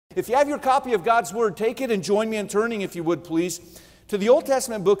If you have your copy of God's Word, take it and join me in turning, if you would please, to the Old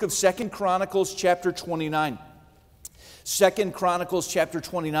Testament book of 2 Chronicles chapter 29. 2 Chronicles chapter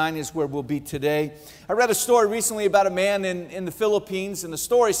 29 is where we'll be today. I read a story recently about a man in the Philippines, and the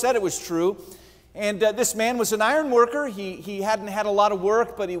story said it was true. And this man was an iron worker. He hadn't had a lot of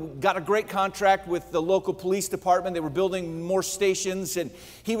work, but he got a great contract with the local police department. They were building more stations, and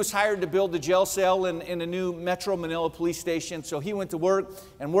he was hired to build the jail cell in a new Metro Manila police station. So he went to work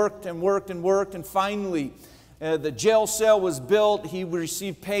and worked and worked and worked, and finally the jail cell was built. He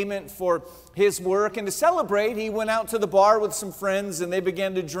received payment for his work, and to celebrate, he went out to the bar with some friends, and they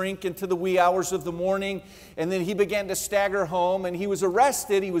began to drink into the wee hours of the morning, and then he began to stagger home, and he was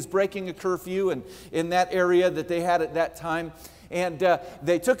arrested. He was breaking a curfew in that area that they had at that time, and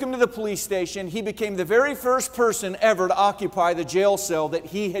they took him to the police station. He became the very first person ever to occupy the jail cell that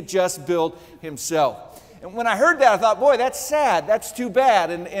he had just built himself. And when I heard that, I thought, boy, that's sad. That's too bad,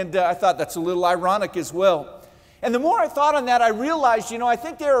 and I thought that's a little ironic as well. And the more I thought on that, I realized, I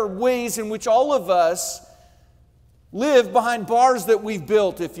think there are ways in which all of us live behind bars that we've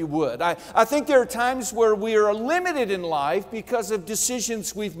built, if you would. I think there are times where we are limited in life because of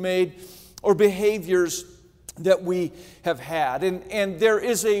decisions we've made or behaviors that we have had. And there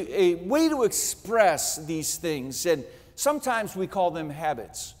is a way to express these things, and sometimes we call them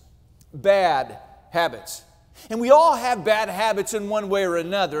habits, bad habits. And we all have bad habits in one way or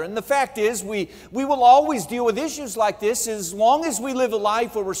another. And the fact is, we will always deal with issues like this. As long as we live a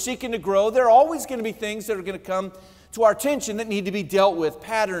life where we're seeking to grow, there are always going to be things that are going to come to our attention that need to be dealt with,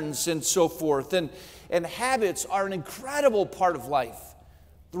 patterns and so forth. And habits are an incredible part of life.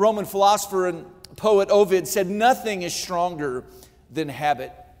 The Roman philosopher and poet Ovid said, "Nothing is stronger than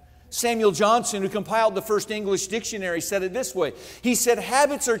habit." Samuel Johnson, who compiled the first English dictionary, said it this way. He said,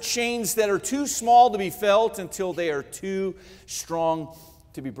 "Habits are chains that are too small to be felt until they are too strong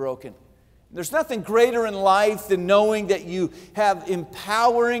to be broken." There's nothing greater in life than knowing that you have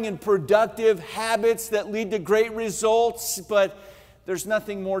empowering and productive habits that lead to great results, but there's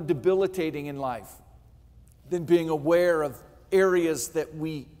nothing more debilitating in life than being aware of areas that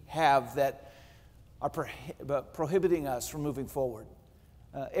we have that are prohibiting us from moving forward.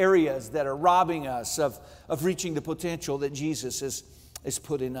 Areas that are robbing us of reaching the potential that Jesus has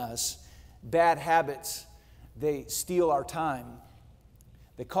put in us. Bad habits, they steal our time.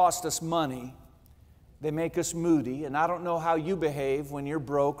 They cost us money. They make us moody. And I don't know how you behave when you're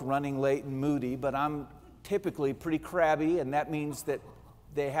broke, running late, and moody, but I'm typically pretty crabby, and that means that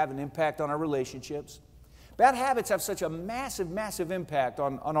they have an impact on our relationships. Bad habits have such a massive, massive impact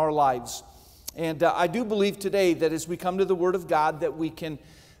on our lives. And I do believe today that as we come to the Word of God that we can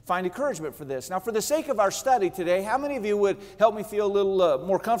find encouragement for this. Now, for the sake of our study today, how many of you would help me feel a little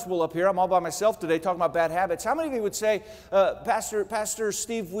more comfortable up here? I'm all by myself today talking about bad habits. How many of you would say, Pastor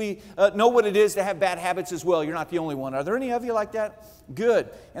Steve, we know what it is to have bad habits as well. You're not the only one. Are there any of you like that? Good.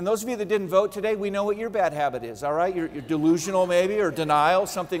 And those of you that didn't vote today, we know what your bad habit is, all right? You're delusional maybe, or denial,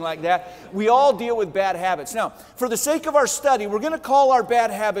 something like that. We all deal with bad habits. Now, for the sake of our study, we're going to call our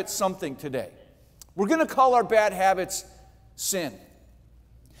bad habits something today. We're going to call our bad habits sin.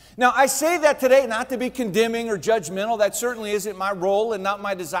 Now, I say that today not to be condemning or judgmental. That certainly isn't my role and not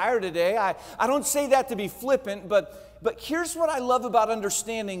my desire today. I don't say that to be flippant, but here's what I love about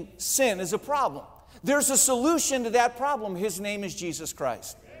understanding sin is a problem. There's a solution to that problem. His name is Jesus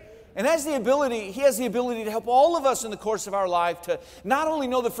Christ. And He has the ability to help all of us in the course of our life to not only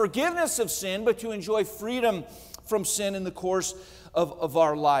know the forgiveness of sin, but to enjoy freedom from sin in the course of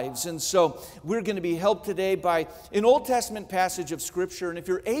our lives. And so we're going to be helped today by an Old Testament passage of Scripture. And if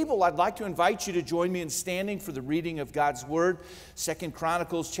you're able, I'd like to invite you to join me in standing for the reading of God's Word. 2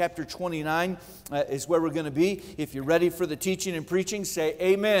 Chronicles chapter 29 is where we're going to be. If you're ready for the teaching and preaching, say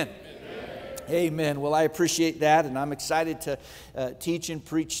amen. Amen. Well, I appreciate that, and I'm excited to teach and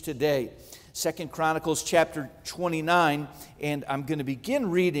preach today. 2 Chronicles chapter 29, and I'm going to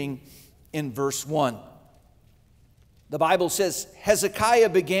begin reading in verse 1. The Bible says, Hezekiah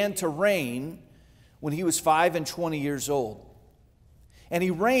began to reign when he was 25 years old. And he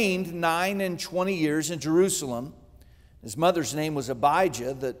reigned 29 years in Jerusalem. His mother's name was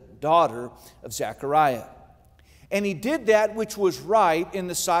Abijah, the daughter of Zechariah. And he did that which was right in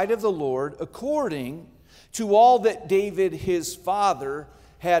the sight of the Lord, according to all that David his father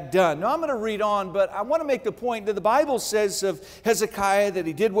had done. Now I'm going to read on, but I want to make the point that the Bible says of Hezekiah that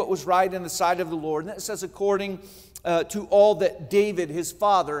he did what was right in the sight of the Lord. And it says according to all that David, his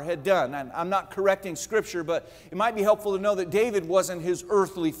father, had done. And I'm not correcting Scripture, but it might be helpful to know that David wasn't his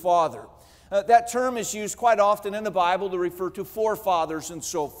earthly father. That term is used quite often in the Bible to refer to forefathers and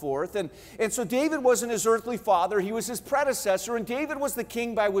so forth. And so David wasn't his earthly father, he was his predecessor, and David was the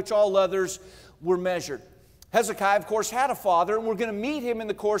king by which all others were measured. Hezekiah, of course, had a father, and we're going to meet him in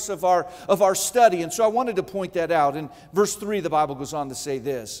the course of our study. And so I wanted to point that out. In verse 3, the Bible goes on to say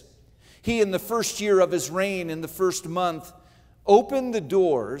this: He, in the first year of his reign, in the first month, opened the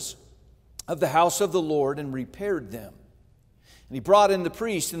doors of the house of the Lord and repaired them. And he brought in the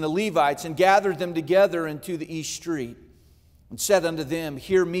priests and the Levites and gathered them together into the east street and said unto them,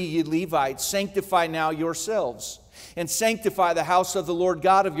 Hear me, ye Levites, sanctify now yourselves, and sanctify the house of the Lord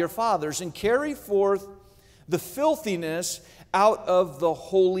God of your fathers, and carry forth the filthiness out of the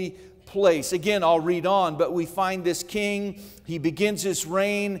holy place. Again, I'll read on, but we find this king. He begins his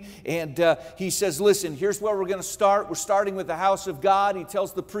reign, and he says, listen, here's where we're going to start. We're starting with the house of God. He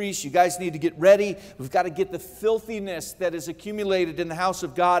tells the priests, you guys need to get ready. We've got to get the filthiness that is accumulated in the house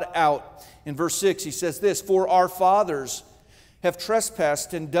of God out. In verse 6, he says this: For our fathers have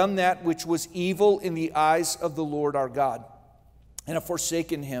trespassed and done that which was evil in the eyes of the Lord our God, and have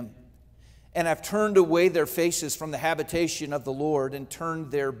forsaken him, and have turned away their faces from the habitation of the Lord, and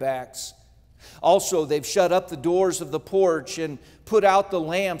turned their backs. Also, they've shut up the doors of the porch, and put out the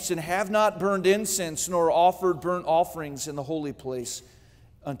lamps, and have not burned incense, nor offered burnt offerings in the holy place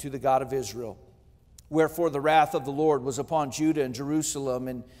unto the God of Israel. Wherefore the wrath of the Lord was upon Judah and Jerusalem,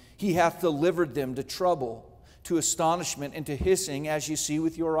 and he hath delivered them to trouble, to astonishment, and to hissing, as you see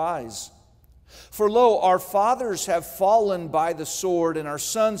with your eyes. For lo, our fathers have fallen by the sword, and our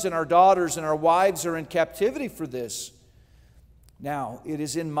sons and our daughters and our wives are in captivity for this. Now it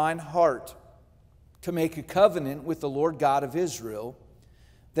is in mine heart to make a covenant with the Lord God of Israel,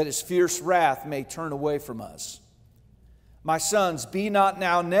 that his fierce wrath may turn away from us. My sons, be not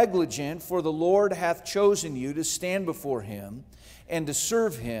now negligent, for the Lord hath chosen you to stand before him and to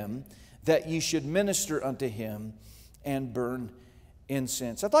serve him, that ye should minister unto him and burn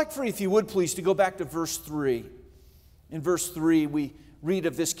incense. I'd like for you, if you would please, to go back to verse 3. In verse 3, we read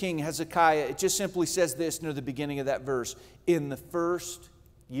of this king Hezekiah. It just simply says this near the beginning of that verse: in the first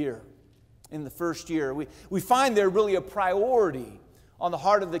year. In the first year. We find there really a priority on the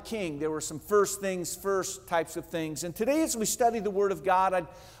heart of the king. There were some first things first types of things. And today, as we study the Word of God,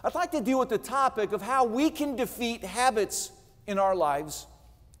 I'd like to deal with the topic of how we can defeat habits in our lives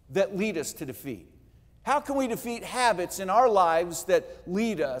that lead us to defeat. How can we defeat habits in our lives that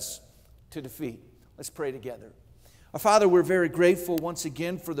lead us to defeat? Let's pray together. Our Father, we're very grateful once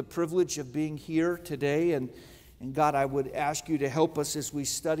again for the privilege of being here today. And God, I would ask you to help us as we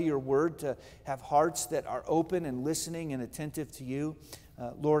study your word, to have hearts that are open and listening and attentive to you.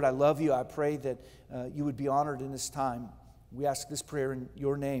 Lord, I love you. I pray that you would be honored in this time. We ask this prayer in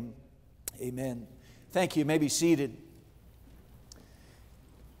your name. Amen. Thank you. You may be seated.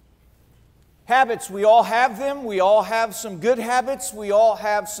 Habits, we all have them. We all have some good habits. We all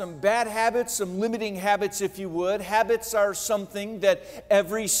have some bad habits, some limiting habits, if you would. Habits are something that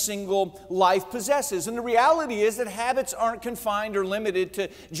every single life possesses. And the reality is that habits aren't confined or limited to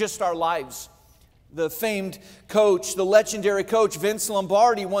just our lives. The famed coach, the legendary coach Vince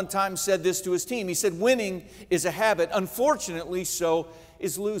Lombardi, one time said this to his team. He said, winning is a habit. Unfortunately, so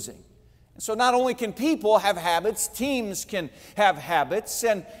is losing. So not only can people have habits, teams can have habits,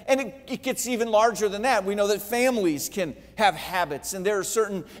 and it gets even larger than that. We know that families can have habits, and there are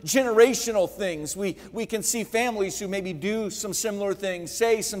certain generational things. We can see families who maybe do some similar things,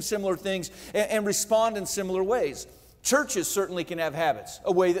 say some similar things, and respond in similar ways. Churches certainly can have habits,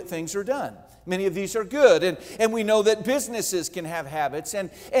 a way that things are done. Many of these are good, and we know that businesses can have habits.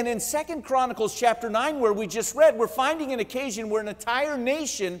 And in 2 Chronicles chapter 9, where we just read, we're finding an occasion where an entire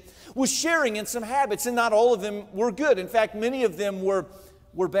nation was sharing in some habits, and not all of them were good. In fact, many of them were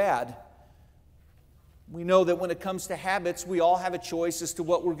bad. We know that when it comes to habits, we all have a choice as to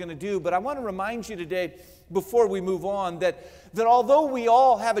what we're going to do. But I want to remind you today, before we move on, that although we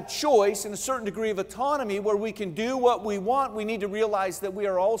all have a choice and a certain degree of autonomy where we can do what we want, we need to realize that we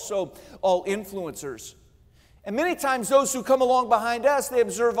are also all influencers. And many times those who come along behind us, they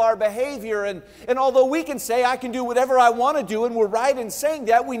observe our behavior. And although we can say, I can do whatever I want to do, and we're right in saying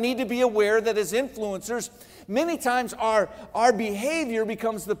that, we need to be aware that as influencers, many times our behavior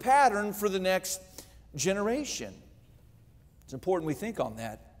becomes the pattern for the next generation. It's important we think on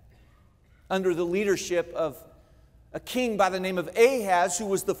that. Under the leadership of a king by the name of Ahaz, who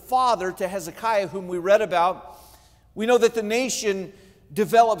was the father to Hezekiah, whom we read about, we know that the nation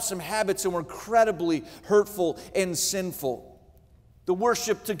developed some habits that were incredibly hurtful and sinful. The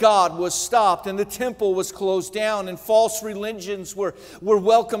worship to God was stopped, and the temple was closed down, and false religions were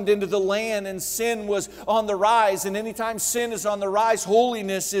welcomed into the land, and sin was on the rise. And anytime sin is on the rise,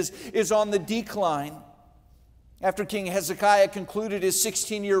 holiness is on the decline. After King Hezekiah concluded his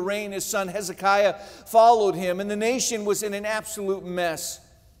 16-year reign, his son Hezekiah followed him, and the nation was in an absolute mess.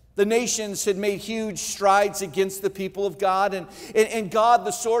 The nations had made huge strides against the people of God, and God,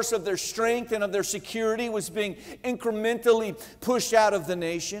 the source of their strength and of their security, was being incrementally pushed out of the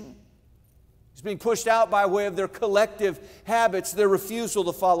nation. It was being pushed out by way of their collective habits, their refusal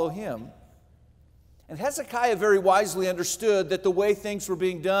to follow him. And Hezekiah very wisely understood that the way things were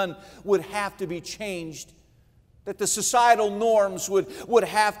being done would have to be changed, that the societal norms would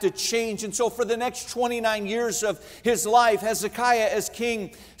have to change. And so for the next 29 years of his life, Hezekiah as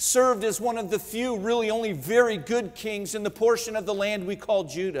king served as one of the few, really only very good kings in the portion of the land we call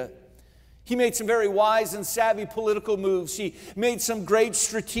Judah. He made some very wise and savvy political moves. He made some great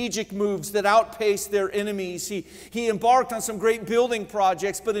strategic moves that outpaced their enemies. He embarked on some great building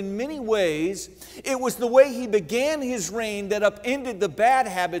projects, but in many ways, it was the way he began his reign that upended the bad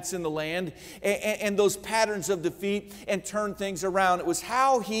habits in the land and those patterns of defeat and turned things around. It was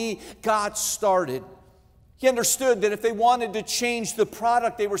how he got started. He understood that if they wanted to change the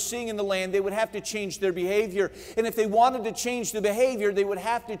product they were seeing in the land, they would have to change their behavior. And if they wanted to change the behavior, they would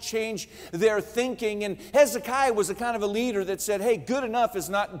have to change their thinking. And Hezekiah was the kind of a leader that said, hey, good enough is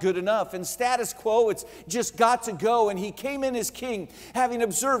not good enough. And status quo, it's just got to go. And he came in as king, having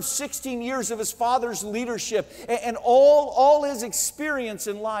observed 16 years of his father's leadership. And all his experience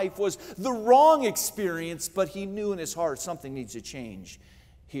in life was the wrong experience, but he knew in his heart something needs to change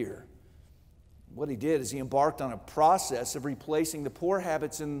here. What he did is he embarked on a process of replacing the poor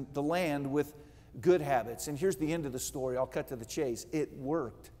habits in the land with good habits. And here's the end of the story. I'll cut to the chase. It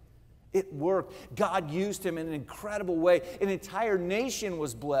worked. It worked. God used him in an incredible way. An entire nation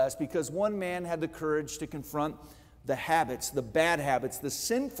was blessed because one man had the courage to confront the habits, the bad habits, the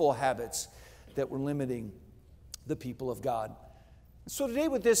sinful habits that were limiting the people of God. So today,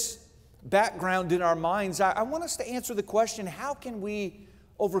 with this background in our minds, I want us to answer the question, how can we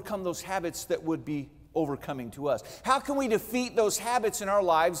overcome those habits that would be overcoming to us? How can we defeat those habits in our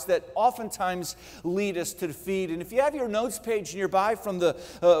lives that oftentimes lead us to defeat? And if you have your notes page nearby from the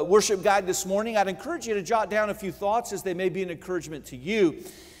worship guide this morning, I'd encourage you to jot down a few thoughts as they may be an encouragement to you.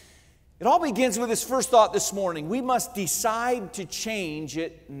 It all begins with this first thought this morning. We must decide to change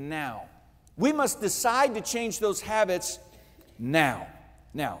it now. We must decide to change those habits now.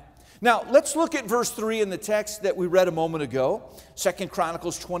 Now, let's look at verse 3 in the text that we read a moment ago, 2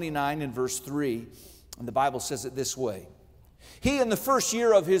 Chronicles 29 and verse 3. And the Bible says it this way. He, in the first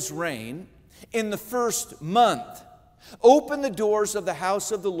year of his reign, in the first month, opened the doors of the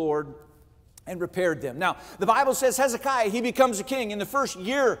house of the Lord and repaired them. Now, the Bible says Hezekiah, he becomes a king in the first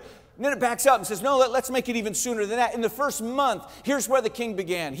year. And then it backs up and says, no, let's make it even sooner than that. In the first month, here's where the king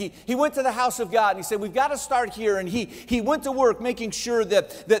began. He went to the house of God and he said, we've got to start here. And he went to work making sure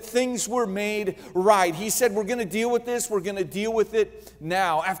that things were made right. He said, we're going to deal with this. We're going to deal with it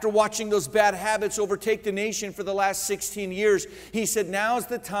now. After watching those bad habits overtake the nation for the last 16 years, he said, now's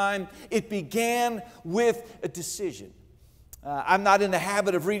the time. It began with a decision. I'm not in the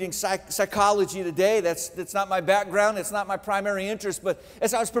habit of reading psychology today. That's not my background. It's not my primary interest. But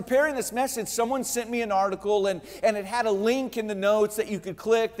as I was preparing this message, someone sent me an article, and it had a link in the notes that you could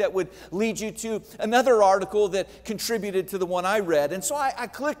click that would lead you to another article that contributed to the one I read. And so I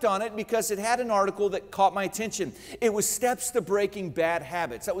clicked on it because it had an article that caught my attention. It was Steps to Breaking Bad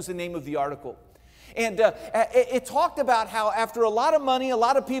Habits. That was the name of the article. And it talked about how after a lot of money, a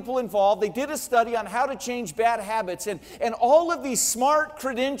lot of people involved, they did a study on how to change bad habits. And all of these smart,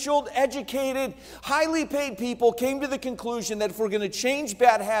 credentialed, educated, highly paid people came to the conclusion that if we're going to change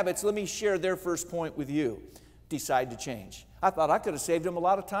bad habits, let me share their first point with you. Decide to change. I thought I could have saved them a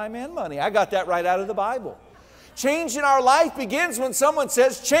lot of time and money. I got that right out of the Bible. Change in our life begins when someone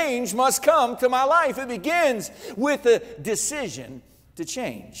says, change must come to my life. It begins with a decision to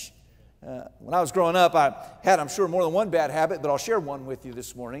change. When I was growing up, I had, I'm sure, more than one bad habit, but I'll share one with you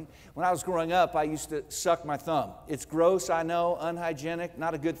this morning. When I was growing up, I used to suck my thumb. It's gross, I know, unhygienic,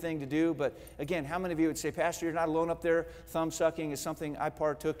 not a good thing to do. But again, how many of you would say, Pastor, you're not alone up there? Thumb sucking is something I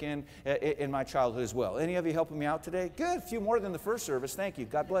partook in my childhood as well. Any of you helping me out today? Good, a few more than the first service. Thank you.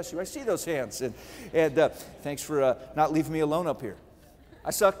 God bless you. I see those hands. And thanks for not leaving me alone up here. I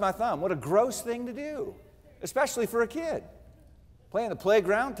sucked my thumb. What a gross thing to do, especially for a kid. Play in the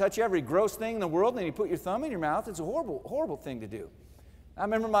playground, touch every gross thing in the world, and then you put your thumb in your mouth. It's a horrible, horrible thing to do. I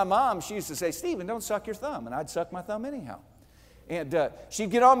remember my mom, she used to say, Stephen, don't suck your thumb. And I'd suck my thumb anyhow. And she'd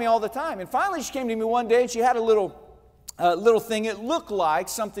get on me all the time. And finally she came to me one day and she had a little little thing. It looked like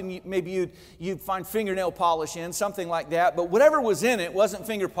something maybe you'd find fingernail polish in, something like that. But whatever was in it wasn't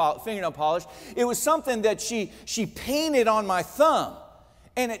fingernail polish. It was something that she painted on my thumb.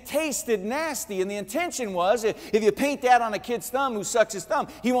 And it tasted nasty. And the intention was, if you paint that on a kid's thumb who sucks his thumb,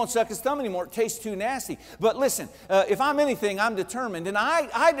 he won't suck his thumb anymore. It tastes too nasty. But listen, if I'm anything, I'm determined. And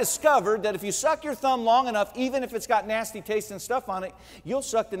I discovered that if you suck your thumb long enough, even if it's got nasty tasting stuff on it, you'll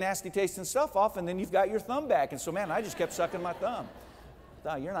suck the nasty tasting stuff off, and then you've got your thumb back. And so, man, I just kept sucking my thumb.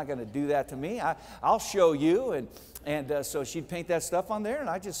 No, you're not going to do that to me. I'll show you. And so she'd paint that stuff on there, and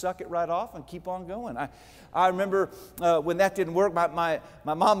I'd just suck it right off and keep on going. I remember when that didn't work, my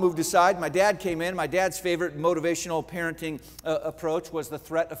mom moved aside. My dad came in. My dad's favorite motivational parenting approach was the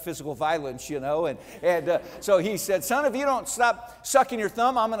threat of physical violence, you know. And so he said, son, if you don't stop sucking your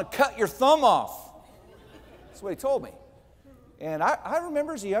thumb, I'm going to cut your thumb off. That's what he told me. And I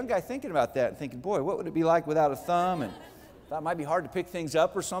remember as a young guy thinking about that and thinking, boy, what would it be like without a thumb? And thought it might be hard to pick things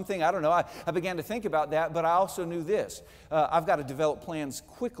up or something. I don't know. I began to think about that, but I also knew this. I've got to develop plans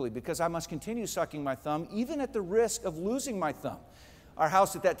quickly because I must continue sucking my thumb, even at the risk of losing my thumb. Our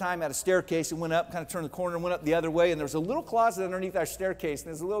house at that time had a staircase and went up, kind of turned the corner and went up the other way, and there was a little closet underneath our staircase, and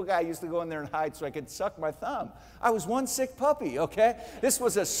there's a little guy used to go in there and hide so I could suck my thumb. I was one sick puppy, okay? This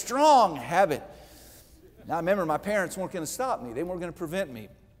was a strong habit. Now, I remember my parents weren't going to stop me. They weren't going to prevent me.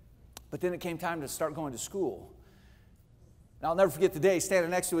 But then it came time to start going to school. And I'll never forget the day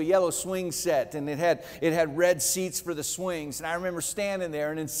standing next to a yellow swing set, and it had red seats for the swings. And I remember standing there,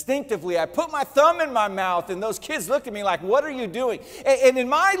 and instinctively I put my thumb in my mouth, and those kids looked at me like, what are you doing? And in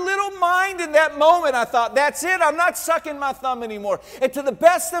my little mind in that moment, I thought, that's it, I'm not sucking my thumb anymore. And to the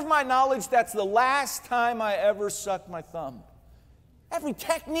best of my knowledge, that's the last time I ever sucked my thumb. Every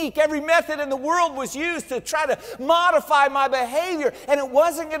technique, every method in the world was used to try to modify my behavior. And it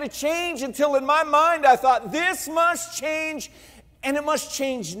wasn't going to change until in my mind I thought, this must change, and it must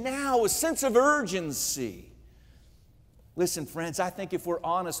change now, a sense of urgency. Listen, friends, I think if we're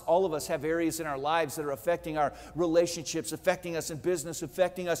honest, all of us have areas in our lives that are affecting our relationships, affecting us in business,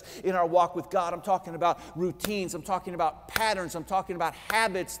 affecting us in our walk with God. I'm talking about routines. I'm talking about patterns. I'm talking about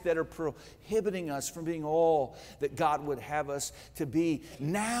habits that are prohibiting us from being all that God would have us to be.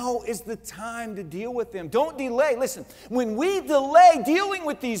 Now is the time to deal with them. Don't delay. Listen, when we delay dealing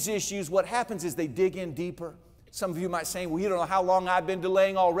with these issues, what happens is they dig in deeper. Some of you might say, well, you don't know how long I've been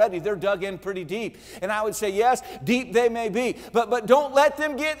delaying already. They're dug in pretty deep. And I would say, yes, deep they may be. But don't let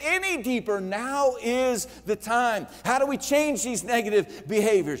them get any deeper. Now is the time. How do we change these negative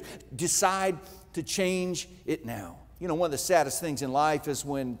behaviors? Decide to change it now. You know, one of the saddest things in life is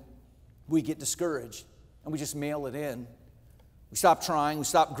when we get discouraged and we just mail it in. We stop trying, we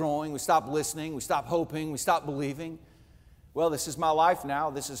stop growing, we stop listening, we stop hoping, we stop believing. Well, this is my life now.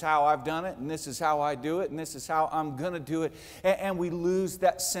 This is how I've done it, and this is how I do it, and this is how I'm going to do it. And we lose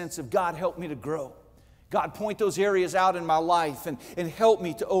that sense of, God, help me to grow. God, point those areas out in my life and help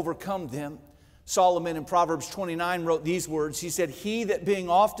me to overcome them. Solomon in Proverbs 29 wrote these words. He said, he that being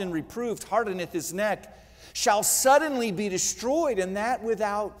often reproved hardeneth his neck shall suddenly be destroyed, and that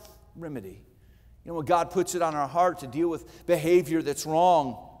without remedy. You know, when God puts it on our heart to deal with behavior that's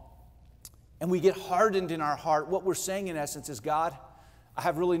wrong, and we get hardened in our heart, what we're saying in essence is, God, I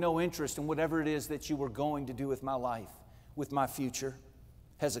have really no interest in whatever it is that you were going to do with my life, with my future.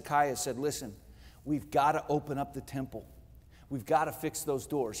 Hezekiah said, listen, we've got to open up the temple. We've got to fix those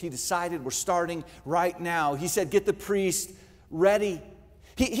doors. He decided we're starting right now. He said, get the priest ready.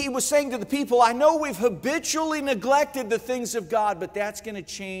 He was saying to the people, I know we've habitually neglected the things of God, but that's going to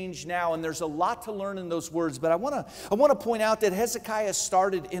change now. And there's a lot to learn in those words. But I want to point out that Hezekiah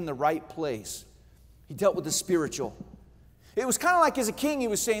started in the right place. He dealt with the spiritual. It was kind of like as a king, he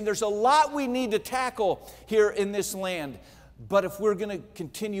was saying, there's a lot we need to tackle here in this land. But if we're going to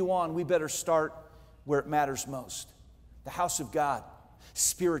continue on, we better start where it matters most. The house of God,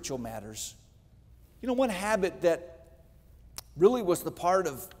 spiritual matters. You know, one habit that really was the part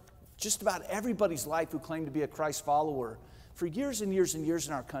of just about everybody's life who claimed to be a Christ follower for years and years and years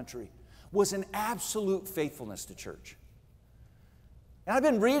in our country was an absolute faithfulness to church. And I've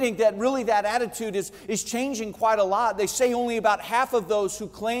been reading that really that attitude is changing quite a lot. They say only about half of those who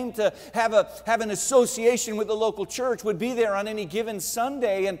claim to have an association with the local church would be there on any given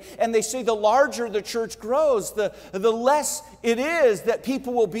Sunday. And they say the larger the church grows, the less it is that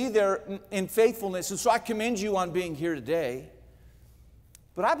people will be there in faithfulness. And so I commend you on being here today.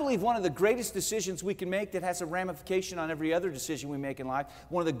 But I believe one of the greatest decisions we can make that has a ramification on every other decision we make in life,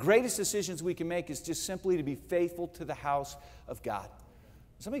 one of the greatest decisions we can make is just simply to be faithful to the house of God.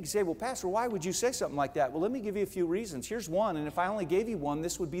 Somebody can say, well, Pastor, why would you say something like that? Well, let me give you a few reasons. Here's one, and if I only gave you one,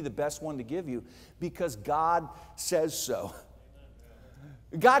 this would be the best one to give you, because God says so.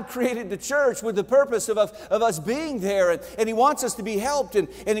 God created the church with the purpose of us being there, and He wants us to be helped and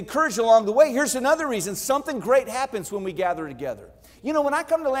encouraged along the way. Here's another reason. Something great happens when we gather together. You know, when I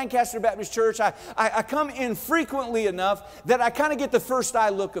come to Lancaster Baptist Church, I come in frequently enough that I kind of get the first eye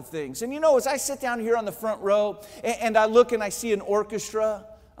look of things. And you know, as I sit down here on the front row and I look and I see an orchestra,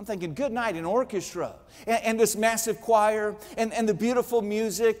 I'm thinking, good night, an orchestra. And this massive choir and the beautiful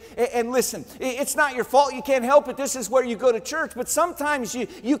music. And listen, it's not your fault. You can't help it. This is where you go to church. But sometimes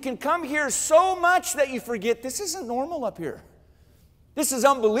you can come here so much that you forget this isn't normal up here. This is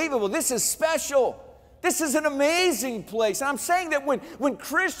unbelievable. This is special. This is an amazing place. And I'm saying that when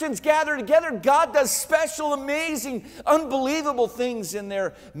Christians gather together, God does special, amazing, unbelievable things in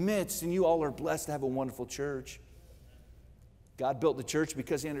their midst. And you all are blessed to have a wonderful church. God built the church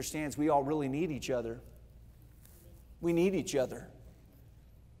because He understands we all really need each other. We need each other.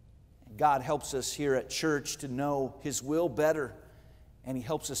 God helps us here at church to know His will better, and He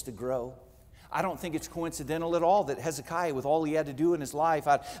helps us to grow. I don't think it's coincidental at all that Hezekiah, with all he had to do in his life,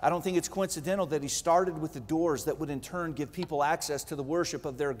 I don't think it's coincidental that he started with the doors that would in turn give people access to the worship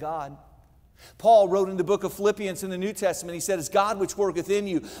of their God. Paul wrote in the book of Philippians in the New Testament, he said, it's God which worketh in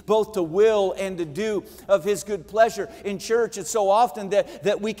you, both to will and to do of His good pleasure. In church, it's so often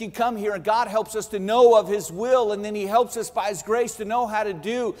that we can come here and God helps us to know of His will, and then He helps us by His grace to know how to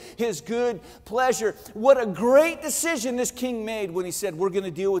do His good pleasure. What a great decision this king made when he said, we're going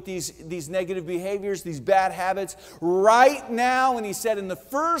to deal with these negative behaviors, these bad habits right now. And he said, in the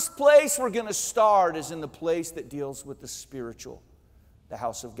first place we're going to start is in the place that deals with the spiritual, the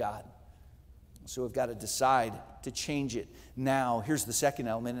house of God. So we've got to decide to change it now. Here's the second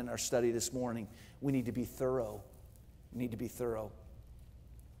element in our study this morning. We need to be thorough. We need to be thorough.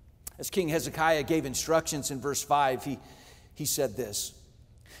 As King Hezekiah gave instructions in verse 5, he said this.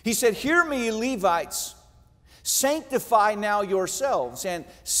 He said, hear me, Levites, sanctify now yourselves, and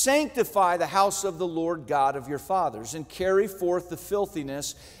sanctify the house of the Lord God of your fathers, and carry forth the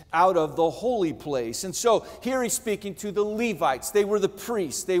filthiness out of the holy place. And so here he's speaking to the Levites. They were the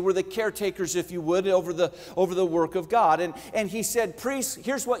priests. They were the caretakers, if you would, over the work of God. And he said, priests,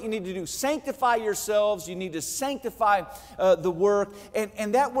 here's what you need to do. Sanctify yourselves. You need to sanctify the work.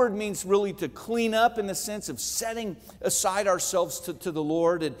 And that word means really to clean up, in the sense of setting aside ourselves to the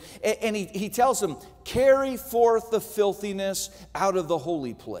Lord. And he tells them, carry forth the filthiness out of the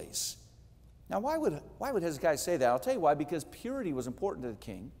holy place. Now, why would Hezekiah say that? I'll tell you why. Because purity was important to the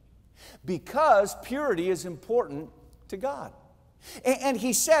king. Because purity is important to God. And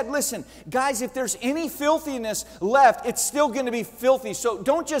he said, listen, guys, if there's any filthiness left, it's still going to be filthy. So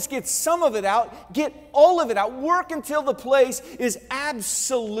don't just get some of it out, get all of it out. Work until the place is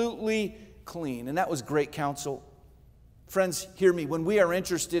absolutely clean. And that was great counsel. Friends, hear me. When we are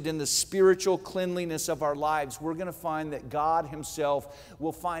interested in the spiritual cleanliness of our lives, we're going to find that God Himself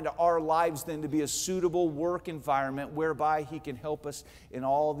will find our lives then to be a suitable work environment whereby He can help us in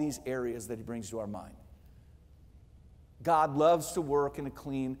all these areas that He brings to our mind. God loves to work in a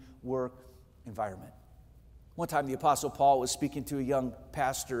clean work environment. One time the Apostle Paul was speaking to a young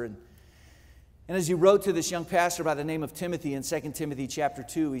pastor, and as he wrote to this young pastor by the name of Timothy in 2 Timothy chapter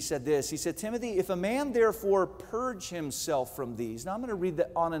 2, he said this. He said, Timothy, if a man therefore purge himself from these. Now I'm going to read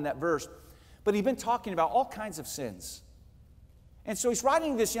that on in that verse, but he'd been talking about all kinds of sins. And so he's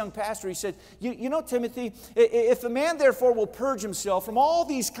writing to this young pastor. He said, you know, Timothy, if a man therefore will purge himself from all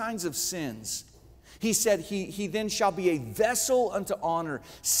these kinds of sins, he said, he then shall be a vessel unto honor,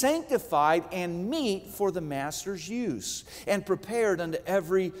 sanctified and meet for the master's use, and prepared unto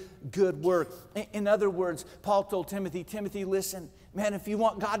every good work. In other words, Paul told Timothy, Timothy, listen, man, if you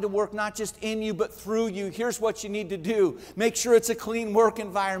want God to work not just in you but through you, here's what you need to do. Make sure it's a clean work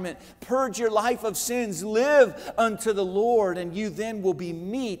environment. Purge your life of sins. Live unto the Lord, and you then will be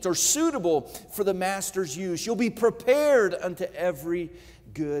meet or suitable for the master's use. You'll be prepared unto every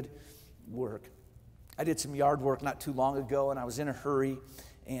good work. I did some yard work not too long ago, and I was in a hurry,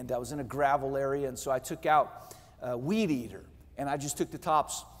 and I was in a gravel area, and so I took out a weed eater, and I just took the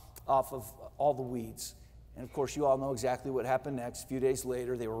tops off of all the weeds. And of course, you all know exactly what happened next. A few days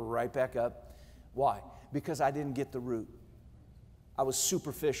later, they were right back up. Why? Because I didn't get the root. I was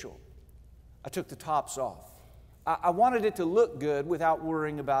superficial. I took the tops off. I wanted it to look good without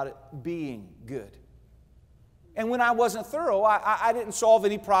worrying about it being good. And when I wasn't thorough, I didn't solve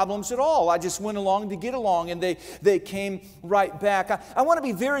any problems at all. I just went along to get along, and they came right back. I want to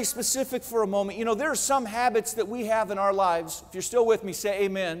be very specific for a moment. You know, there are some habits that we have in our lives. If you're still with me, say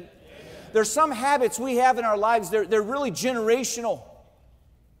amen. There's some habits we have in our lives, they're really generational.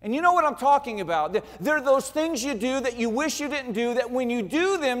 And you know what I'm talking about. There are those things you do that you wish you didn't do, that when you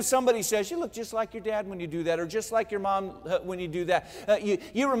do them, somebody says, you look just like your dad when you do that, or just like your mom when you do that.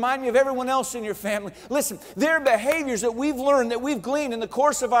 You remind me of everyone else in your family. Listen, there are behaviors that we've learned, that we've gleaned in the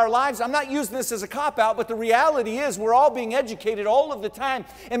course of our lives. I'm not using this as a cop-out, but the reality is we're all being educated all of the time.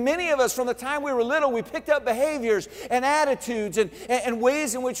 And many of us, from the time we were little, we picked up behaviors and attitudes and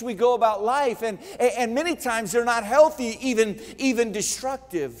ways in which we go about life. And many times they're not healthy, even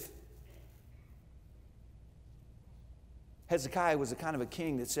destructive. Hezekiah was a kind of a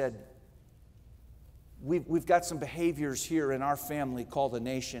king that said, we've got some behaviors here in our family called a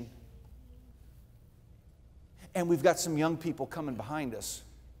nation. And we've got some young people coming behind us.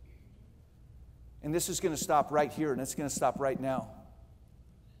 And this is going to stop right here, and it's going to stop right now.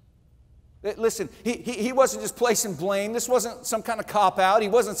 Listen, he wasn't just placing blame. This wasn't some kind of cop-out. He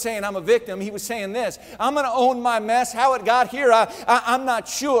wasn't saying I'm a victim. He was saying this: I'm going to own my mess. How it got here, I'm not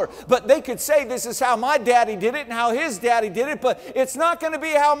sure. But they could say this is how my daddy did it and how his daddy did it, but it's not going to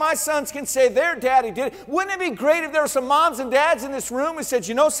be how my sons can say their daddy did it. Wouldn't it be great if there were some moms and dads in this room who said,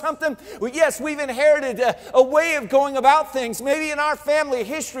 you know something? Well, yes, we've inherited a way of going about things. Maybe in our family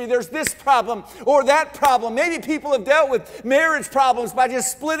history there's this problem or that problem. Maybe people have dealt with marriage problems by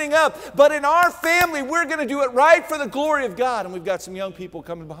just splitting up. But in our family, we're going to do it right for the glory of God. And we've got some young people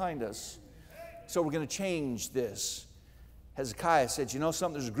coming behind us. So we're going to change this. Hezekiah said, you know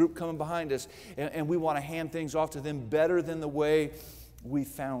something? There's a group coming behind us, and we want to hand things off to them better than the way we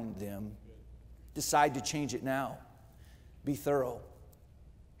found them. Decide to change it now. Be thorough.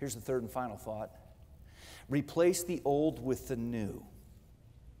 Here's the third and final thought. Replace the old with the new.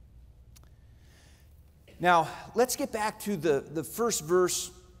 Now, let's get back to the first verse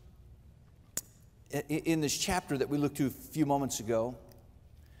in this chapter that we looked to a few moments ago,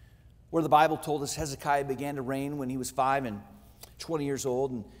 where the Bible told us Hezekiah began to reign when he was 5 and 20 years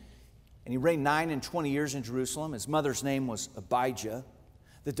old, and he reigned 9 and 20 years in Jerusalem. His mother's name was Abijah,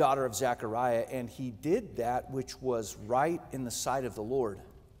 the daughter of Zechariah, and he did that which was right in the sight of the Lord,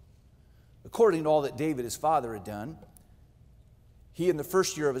 according to all that David his father had done. He, in the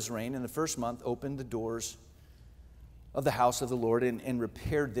first year of his reign, in the first month, opened the doors of the house of the Lord and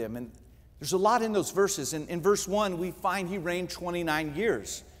repaired them. And there's a lot in those verses. In verse 1, we find he reigned 29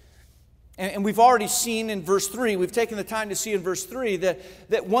 years. And we've already seen in verse 3, we've taken the time to see in verse 3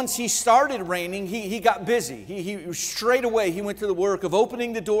 that once he started reigning, he got busy. He straight away, he went to the work of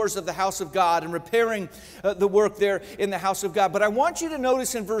opening the doors of the house of God and repairing the work there in the house of God. But I want you to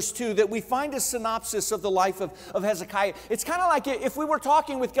notice in verse 2 that we find a synopsis of the life of Hezekiah. It's kind of like if we were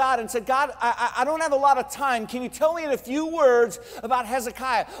talking with God and said, God, I don't have a lot of time. Can you tell me in a few words about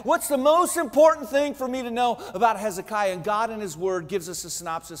Hezekiah? What's the most important thing for me to know about Hezekiah? And God in His Word gives us a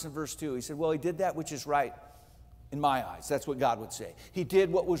synopsis in verse 2. He said, well, he did that which is right in my eyes. That's what God would say. He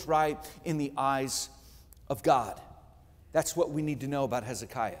did what was right in the eyes of God. That's what we need to know about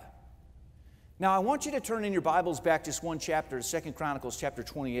Hezekiah. Now, I want you to turn in your Bibles back just one chapter, 2 Chronicles chapter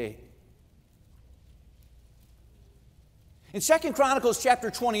 28. In 2 Chronicles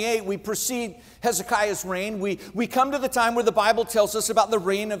chapter 28, we precede Hezekiah's reign. We come to the time where the Bible tells us about the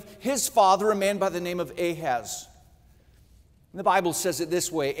reign of his father, a man by the name of Ahaz. The Bible says it this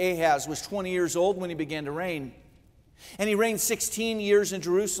way: Ahaz was 20 years old when he began to reign. And he reigned 16 years in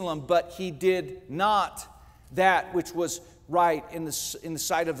Jerusalem, but he did not that which was right in the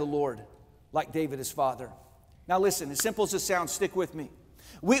sight of the Lord, like David his father. Now listen, as simple as it sounds, stick with me.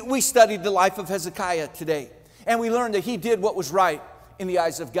 We studied the life of Hezekiah today, and we learned that he did what was right in the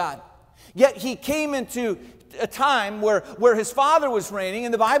eyes of God. Yet he came into a time where his father was reigning,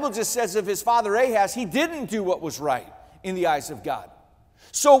 and the Bible just says of his father Ahaz, he didn't do what was right in the eyes of God.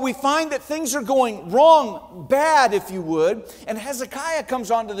 So we find that things are going wrong, bad if you would, and Hezekiah comes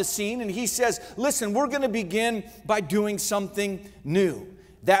onto the scene and he says, listen, we're going to begin by doing something new,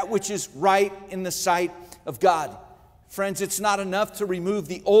 that which is right in the sight of God. Friends, it's not enough to remove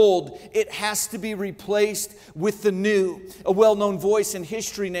the old. It has to be replaced with the new. A well-known voice in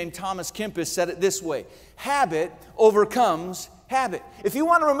history named Thomas Kempis said it this way: habit overcomes habit. If you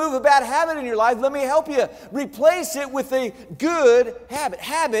want to remove a bad habit in your life, let me help you. Replace it with a good habit.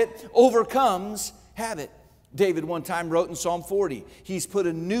 Habit overcomes habit. David one time wrote in Psalm 40, He's put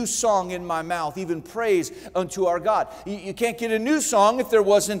a new song in my mouth, even praise unto our God. You can't get a new song if there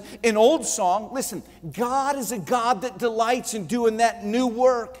wasn't an old song. Listen, God is a God that delights in doing that new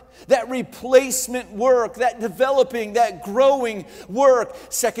work, that replacement work, that developing, that growing work.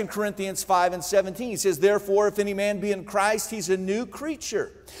 2 Corinthians 5 and 17 says, therefore, if any man be in Christ, he's a new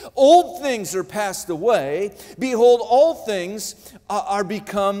creature. Old things are passed away. Behold, all things are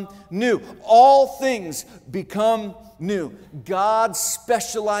become new. All things become new. God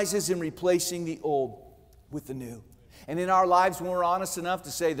specializes in replacing the old with the new. And in our lives, when we're honest enough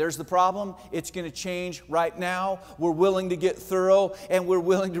to say, there's the problem, it's going to change right now, we're willing to get thorough, and we're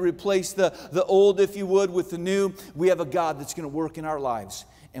willing to replace the old, if you would, with the new. We have a God that's going to work in our lives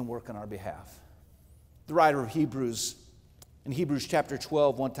and work on our behalf. The writer of Hebrews, in Hebrews chapter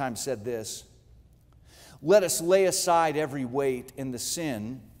 12, one time said this: "Let us lay aside every weight and the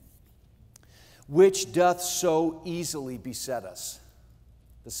sin which doth so easily beset us."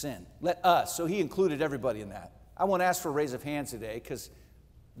 The sin. Let us. So he included everybody in that. I won't ask for a raise of hands today because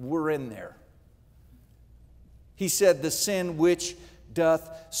we're in there. He said, the sin which doth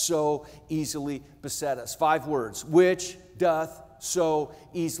so easily beset us. 5 words. Which doth so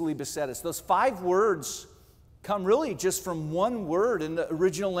easily beset us. Those 5 words come really just from one word in the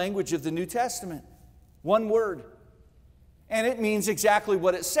original language of the New Testament. One word. And it means exactly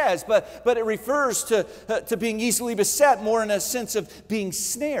what it says, but it refers to being easily beset more in a sense of being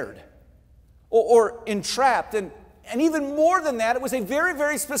snared or entrapped. And even more than that, it was a very,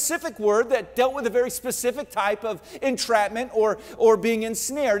 very specific word that dealt with a very specific type of entrapment or being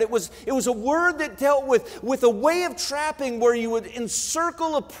ensnared. It was a word that dealt with a way of trapping where you would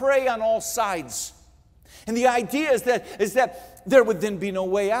encircle a prey on all sides. And the idea is that there would then be no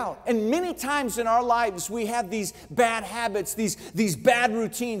way out. And many times in our lives we have these bad habits, these bad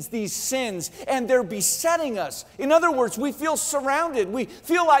routines, these sins, and they're besetting us. In other words, we feel surrounded. We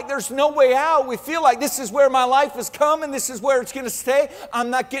feel like there's no way out. We feel like this is where my life has come and this is where it's going to stay.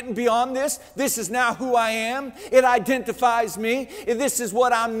 I'm not getting beyond this. This is now who I am. It identifies me. This is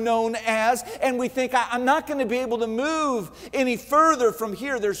what I'm known as. And we think I'm not going to be able to move any further from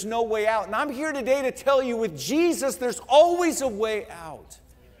here. There's no way out. And I'm here today to tell you, with Jesus, there's always a way out.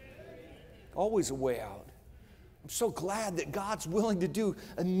 Always a way out. I'm so glad that God's willing to do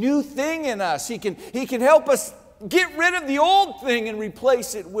a new thing in us. He can help us get rid of the old thing and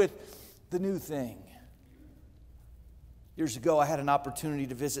replace it with the new thing. Years ago, I had an opportunity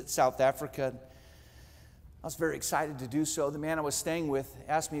to visit South Africa. I was very excited to do so. The man I was staying with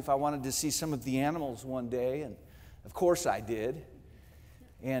asked me if I wanted to see some of the animals one day, and of course I did.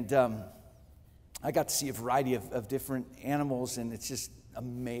 And I got to see a variety of different animals, and it's just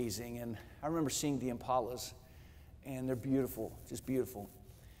amazing. And I remember seeing the impalas, and they're beautiful, just beautiful.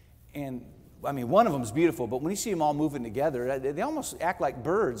 And, I mean, one of them is beautiful, but when you see them all moving together, they almost act like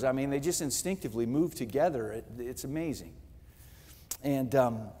birds. I mean, they just instinctively move together. It's amazing. And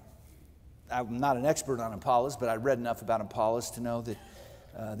I'm not an expert on impalas, but I read enough about impalas to know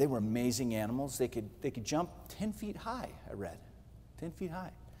that they were amazing animals. They could jump 10 feet high, I read, 10 feet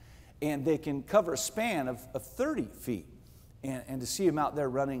high. And they can cover a span of 30 feet. And to see them out there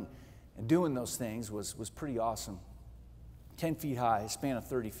running and doing those things was pretty awesome. 10 feet high, a span of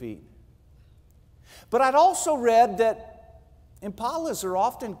 30 feet. But I'd also read that impalas are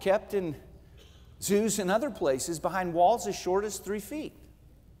often kept in zoos and other places behind walls as short as 3 feet.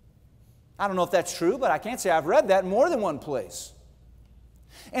 I don't know if that's true, but I can't say I've read that in more than one place.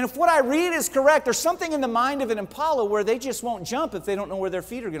 And if what I read is correct, there's something in the mind of an impala where they just won't jump if they don't know where their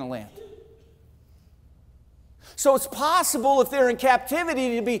feet are going to land. So it's possible, if they're in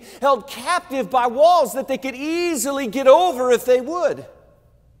captivity, to be held captive by walls that they could easily get over if they would.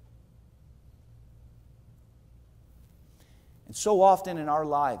 And so often in our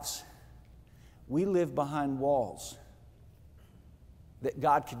lives, we live behind walls that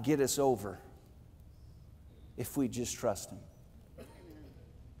God could get us over if we just trust Him.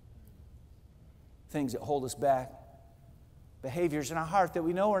 Things that hold us back, behaviors in our heart that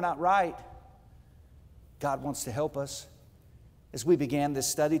we know are not right. God wants to help us. As we began this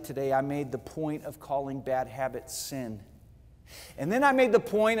study today, I made the point of calling bad habits sin. And then I made the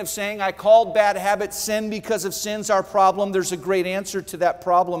point of saying I called bad habits sin because if sin's our problem, there's a great answer to that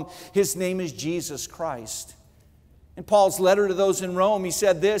problem. His name is Jesus Christ. In Paul's letter to those in Rome, he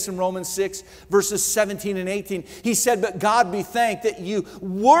said this in Romans 6, verses 17 and 18. He said, "But God be thanked that you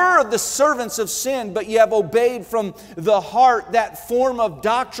were the servants of sin, but you have obeyed from the heart that form of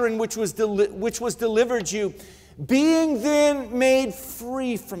doctrine which was delivered you. Being then made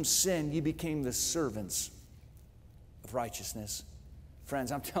free from sin, you became the servants of righteousness."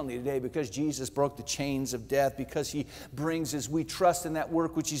 Friends, I'm telling you today, because Jesus broke the chains of death, because He brings, as we trust in that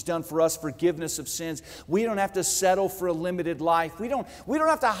work which He's done for us, forgiveness of sins, we don't have to settle for a limited life. We don't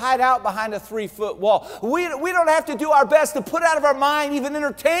have to hide out behind a 3-foot wall. We don't have to do our best to put out of our mind even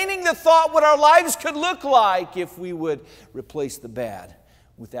entertaining the thought what our lives could look like if we would replace the bad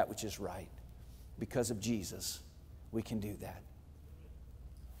with that which is right. Because of Jesus, we can do that.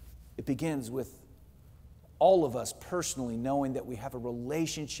 It begins with all of us personally knowing that we have a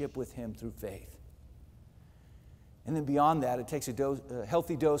relationship with Him through faith. And then beyond that, it takes a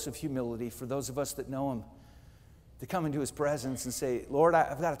healthy dose of humility for those of us that know Him to come into His presence and say, Lord,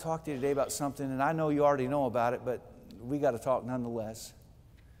 I've got to talk to you today about something, and I know you already know about it, but we got to talk nonetheless.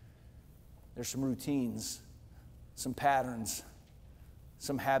 There's some routines, some patterns,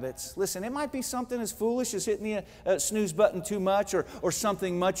 some habits. Listen, it might be something as foolish as hitting the snooze button too much or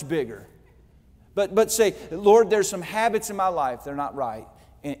something much bigger. But say, Lord, there's some habits in my life, they're not right,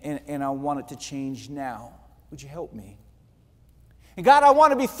 and I want it to change now. Would you help me? And God, I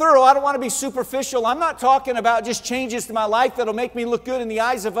want to be thorough. I don't want to be superficial. I'm not talking about just changes to my life that'll make me look good in the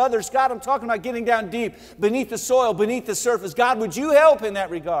eyes of others. God, I'm talking about getting down deep, beneath the soil, beneath the surface. God, would you help in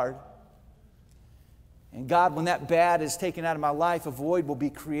that regard? And God, when that bad is taken out of my life, a void will be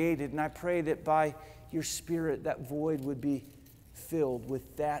created. And I pray that by your Spirit, that void would be filled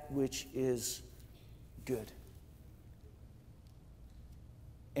with that which is good.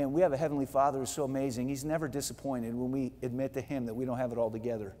 And we have a Heavenly Father who's so amazing. He's never disappointed when we admit to Him that we don't have it all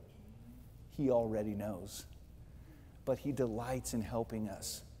together. He already knows. But He delights in helping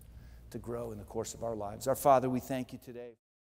us to grow in the course of our lives. Our Father, we thank you today.